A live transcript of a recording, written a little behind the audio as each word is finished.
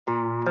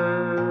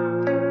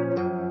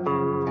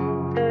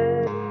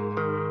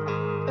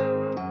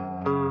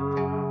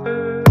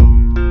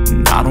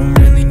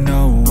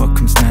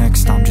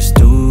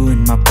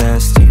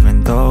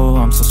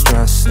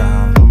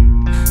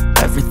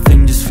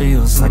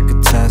like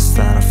a test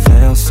that I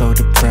fail, so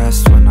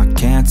depressed when I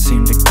can't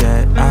seem to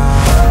get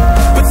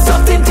out. But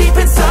something deep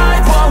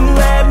inside won't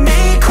let me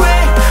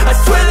quit. I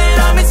swear that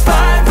I'm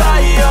inspired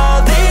by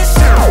all this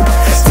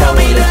shit. Tell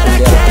me that I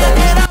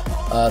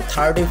can.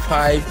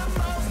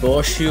 35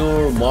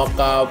 brochure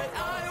mockup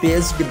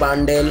PSD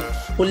bundle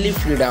fully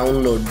free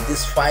download.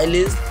 This file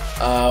is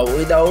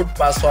without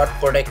password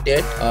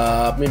protected.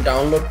 আপনি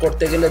download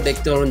করতে গেলে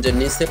দেখতে পারেন যে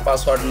নিচে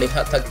password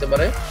লেখা থাকতে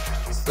পারে।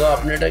 সো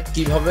আপনি এটা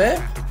কিভাবে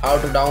how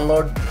to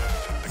download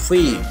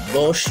free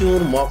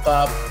brochure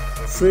mockup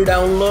free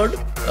download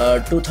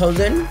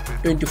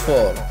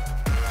 2024,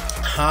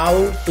 how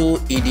to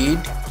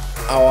edit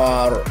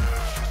our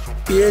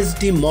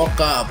PSD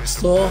mockup.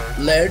 So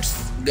let's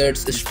get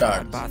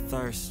started.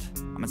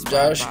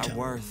 Just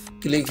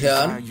click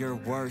here.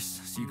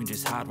 You can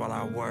just hide while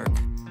I work.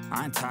 I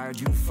ain't tired,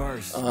 you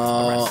first.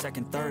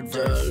 Second, third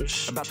verse.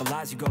 About the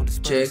lies you go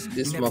disperse. Check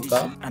this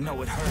mockup.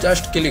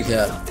 Just click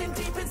here.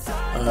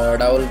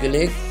 Double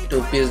click to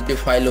PSD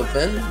file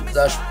open.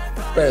 Just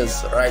press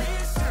right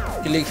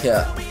click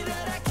here.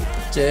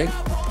 Check.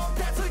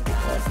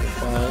 Okay,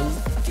 fine.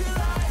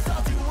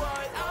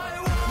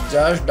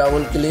 Just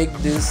double click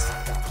this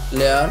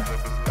layer.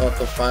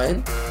 Okay, fine.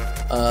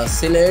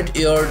 Select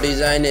your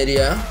design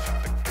area.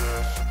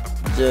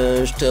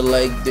 Just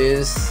like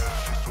this.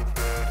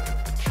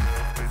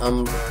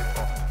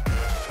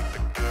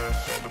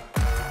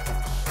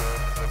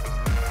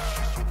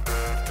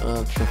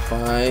 Okay,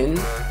 fine.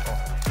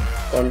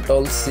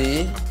 Control C,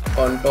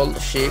 Control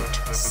Shift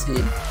C.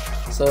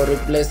 So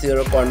replace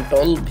your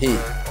Control V.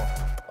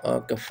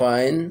 Okay,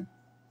 fine.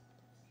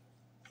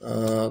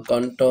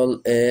 Control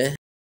A.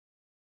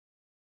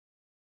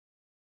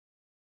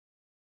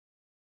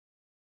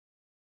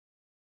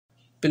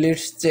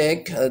 Please check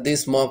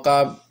this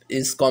mockup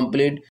is complete.